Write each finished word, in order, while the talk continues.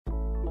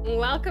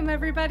Welcome,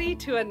 everybody,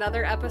 to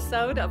another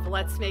episode of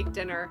Let's Make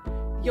Dinner,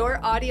 your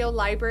audio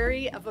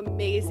library of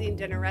amazing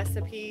dinner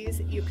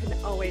recipes you can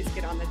always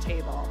get on the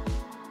table.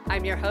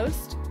 I'm your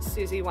host,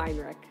 Susie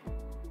Weinrich.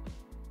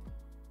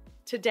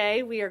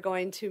 Today, we are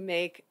going to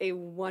make a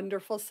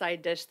wonderful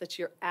side dish that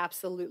you're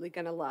absolutely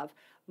going to love.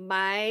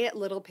 My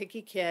little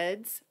picky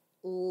kids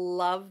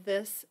love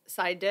this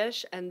side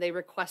dish, and they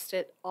request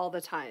it all the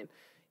time.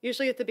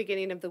 Usually at the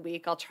beginning of the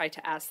week, I'll try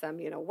to ask them,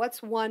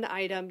 what's one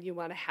item you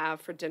want to have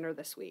for dinner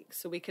this week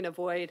so we can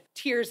avoid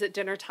tears at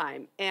dinner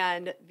time.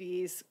 And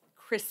these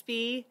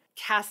crispy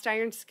cast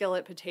iron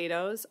skillet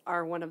potatoes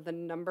are one of the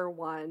number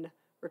one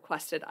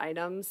requested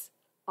items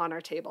on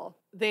our table.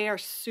 They are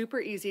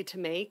super easy to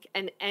make,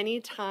 and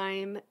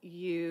anytime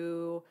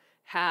you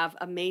have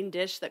a main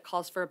dish that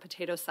calls for a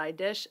potato side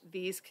dish,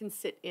 these can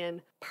sit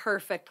in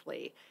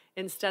perfectly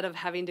instead of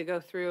having to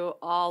go through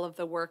all of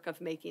the work of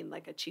making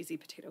like a cheesy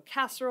potato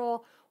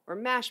casserole or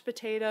mashed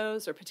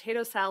potatoes or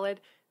potato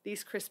salad.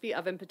 These crispy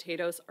oven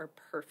potatoes are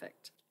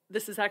perfect.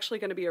 This is actually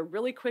going to be a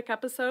really quick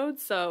episode,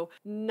 so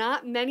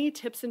not many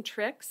tips and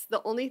tricks.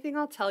 The only thing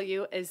I'll tell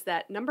you is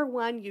that number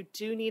one, you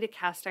do need a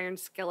cast iron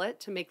skillet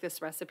to make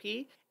this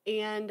recipe.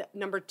 And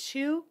number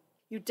two,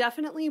 you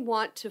definitely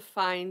want to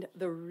find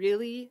the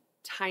really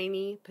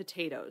tiny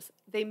potatoes.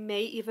 They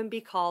may even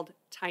be called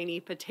tiny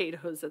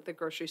potatoes at the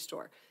grocery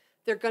store.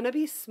 They're going to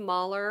be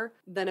smaller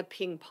than a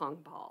ping pong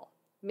ball.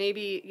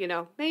 Maybe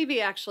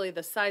actually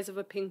the size of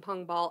a ping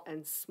pong ball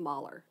and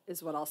smaller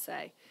is what I'll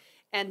say.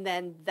 And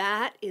then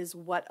that is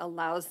what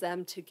allows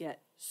them to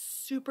get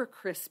super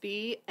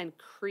crispy and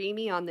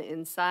creamy on the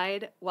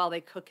inside while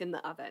they cook in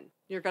the oven.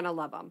 You're going to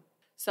love them.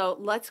 So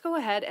let's go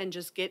ahead and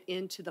just get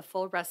into the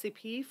full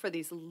recipe for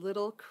these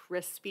little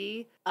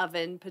crispy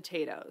oven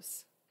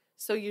potatoes.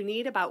 So you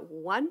need about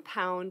 1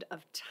 pound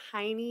of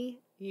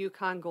tiny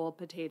Yukon Gold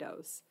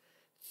potatoes,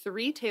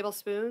 3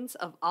 tablespoons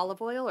of olive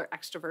oil or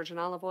extra virgin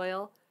olive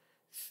oil,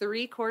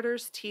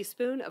 3/4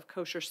 teaspoon of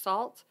kosher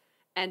salt,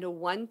 and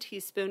 1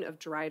 teaspoon of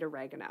dried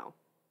oregano.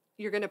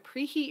 You're going to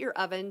preheat your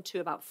oven to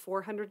about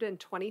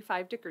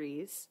 425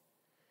 degrees,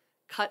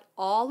 cut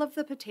all of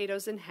the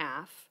potatoes in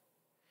half,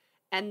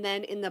 and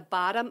then in the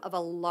bottom of a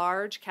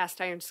large cast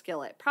iron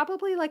skillet,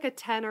 probably like a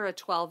 10 or a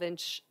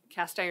 12-inch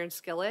cast iron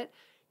skillet,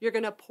 you're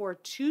going to pour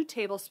 2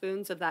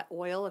 tablespoons of that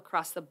oil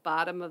across the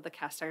bottom of the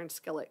cast iron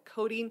skillet,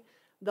 coating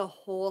the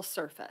whole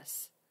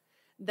surface.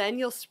 Then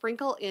you'll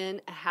sprinkle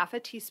in a 1/2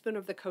 teaspoon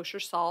of the kosher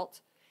salt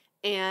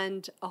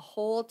and a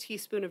whole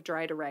teaspoon of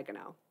dried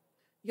oregano.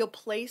 You'll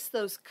place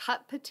those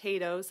cut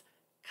potatoes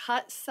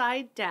cut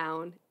side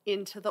down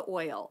into the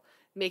oil,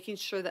 making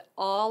sure that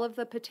all of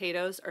the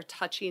potatoes are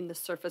touching the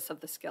surface of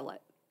the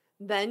skillet.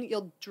 Then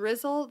you'll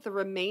drizzle the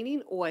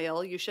remaining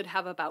oil, you should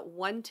have about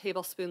 1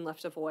 tablespoon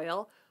left of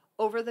oil,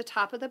 over the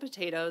top of the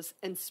potatoes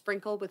and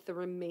sprinkle with the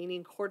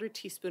remaining 1/4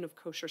 teaspoon of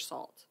kosher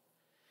salt.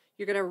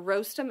 You're going to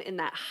roast them in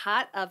that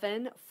hot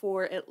oven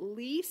for at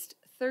least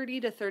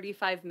 30 to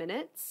 35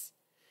 minutes.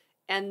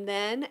 And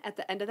then at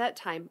the end of that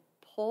time,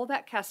 pull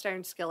that cast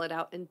iron skillet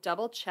out and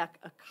double check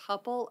a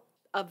couple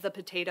of the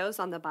potatoes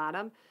on the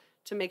bottom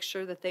to make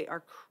sure that they are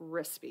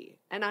crispy.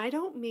 And I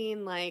don't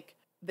mean like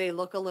they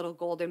look a little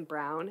golden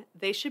brown.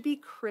 They should be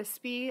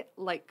crispy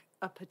like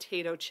a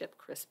potato chip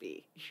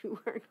crispy.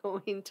 You are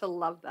going to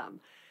love them.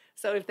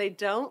 So if they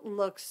don't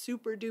look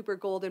super duper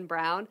golden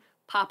brown,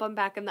 pop them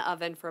back in the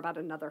oven for about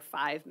another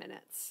 5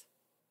 minutes.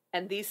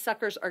 And these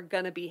suckers are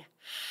going to be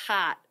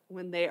hot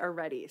when they are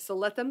ready. So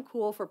let them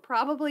cool for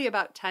probably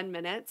about 10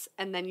 minutes,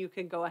 and then you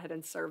can go ahead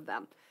and serve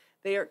them.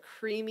 They are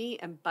creamy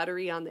and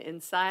buttery on the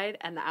inside,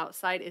 and the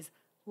outside is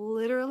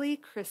literally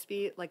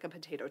crispy like a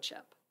potato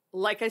chip.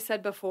 Like I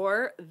said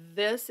before,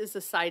 this is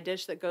a side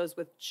dish that goes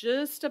with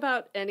just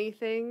about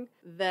anything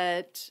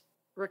that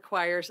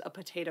requires a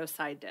potato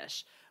side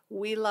dish.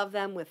 We love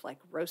them with like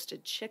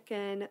roasted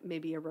chicken,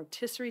 maybe a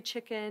rotisserie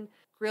chicken,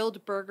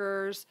 grilled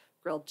burgers,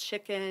 grilled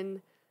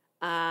chicken,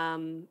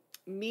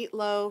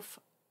 meatloaf,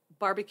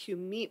 barbecue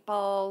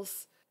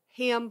meatballs,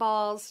 ham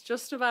balls,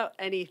 just about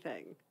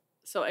anything.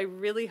 So I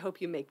really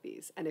hope you make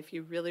these. And if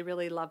you really,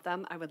 really love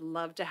them, I would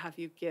love to have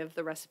you give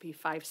the recipe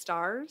 5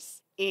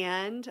 stars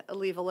and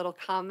leave a little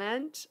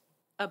comment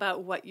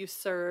about what you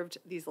served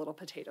these little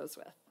potatoes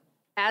with.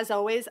 As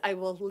always, I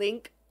will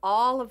link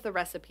all of the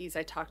recipes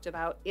I talked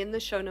about in the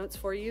show notes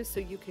for you so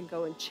you can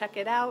go and check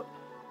it out,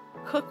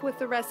 cook with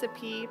the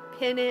recipe,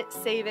 pin it,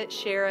 save it,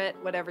 share it,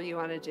 whatever you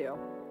want to do.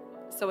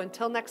 So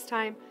until next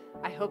time,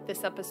 I hope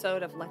this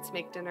episode of Let's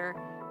Make Dinner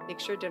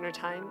makes your dinner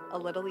time a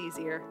little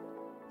easier.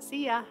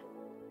 See ya!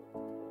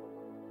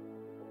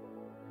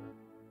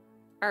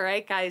 All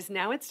right, guys,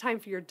 now it's time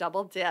for your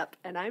double dip,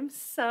 and I'm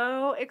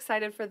so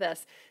excited for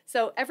this.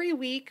 So every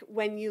week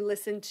when you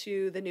listen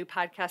to the new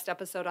podcast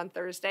episode on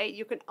Thursday,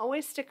 you can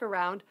always stick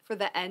around for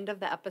the end of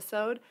the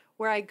episode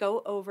where I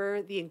go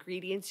over the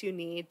ingredients you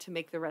need to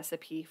make the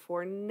recipe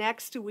for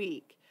next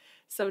week.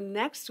 So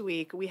next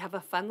week, we have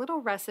a fun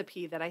little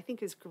recipe that I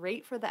think is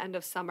great for the end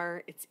of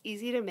summer. It's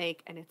easy to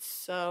make, and it's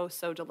so,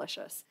 so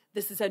delicious.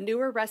 This is a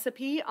newer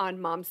recipe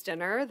on Mom's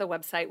Dinner, the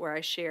website where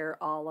I share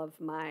all of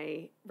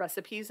my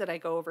recipes that I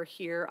go over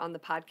here on the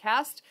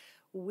podcast.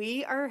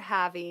 We are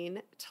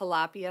having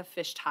tilapia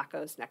fish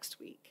tacos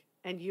next week,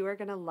 and you are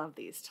going to love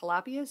these.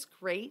 Tilapia is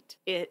great.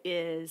 It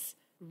is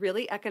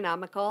really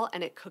economical,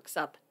 and it cooks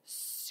up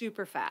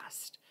super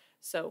fast.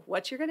 So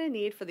what you're going to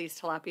need for these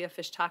tilapia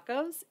fish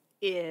tacos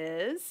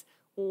is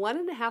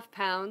 1.5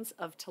 pounds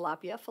of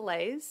tilapia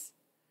fillets,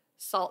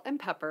 salt and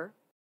pepper,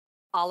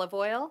 olive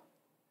oil,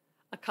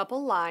 a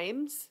couple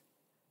limes,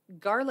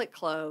 garlic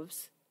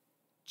cloves,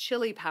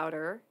 chili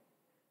powder,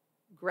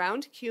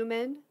 ground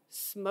cumin,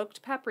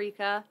 smoked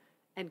paprika,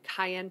 and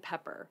cayenne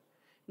pepper.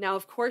 Now,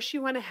 of course,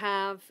 you want to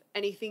have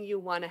anything you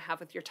want to have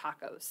with your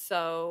tacos.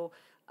 So,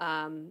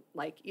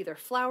 like either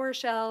flour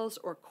shells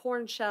or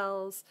corn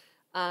shells.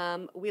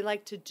 We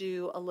like to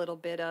do a little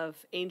bit of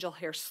angel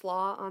hair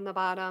slaw on the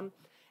bottom.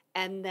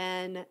 And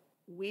then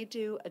we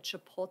do a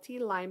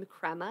chipotle lime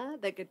crema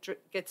that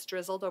gets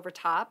drizzled over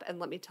top. And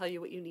let me tell you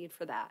what you need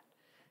for that.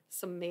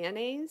 Some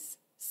mayonnaise,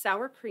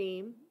 sour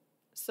cream,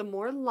 some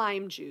more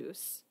lime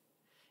juice.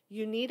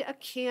 You need a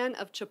can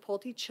of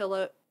chipotle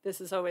chili.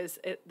 This is always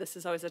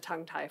a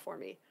tongue tie for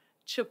me.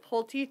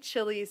 Chipotle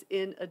chilies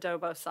in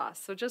adobo sauce.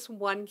 So just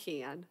one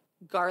can.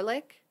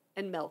 Garlic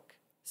and milk.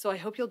 So I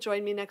hope you'll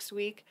join me next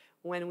week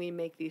when we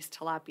make these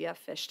tilapia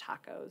fish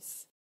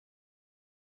tacos.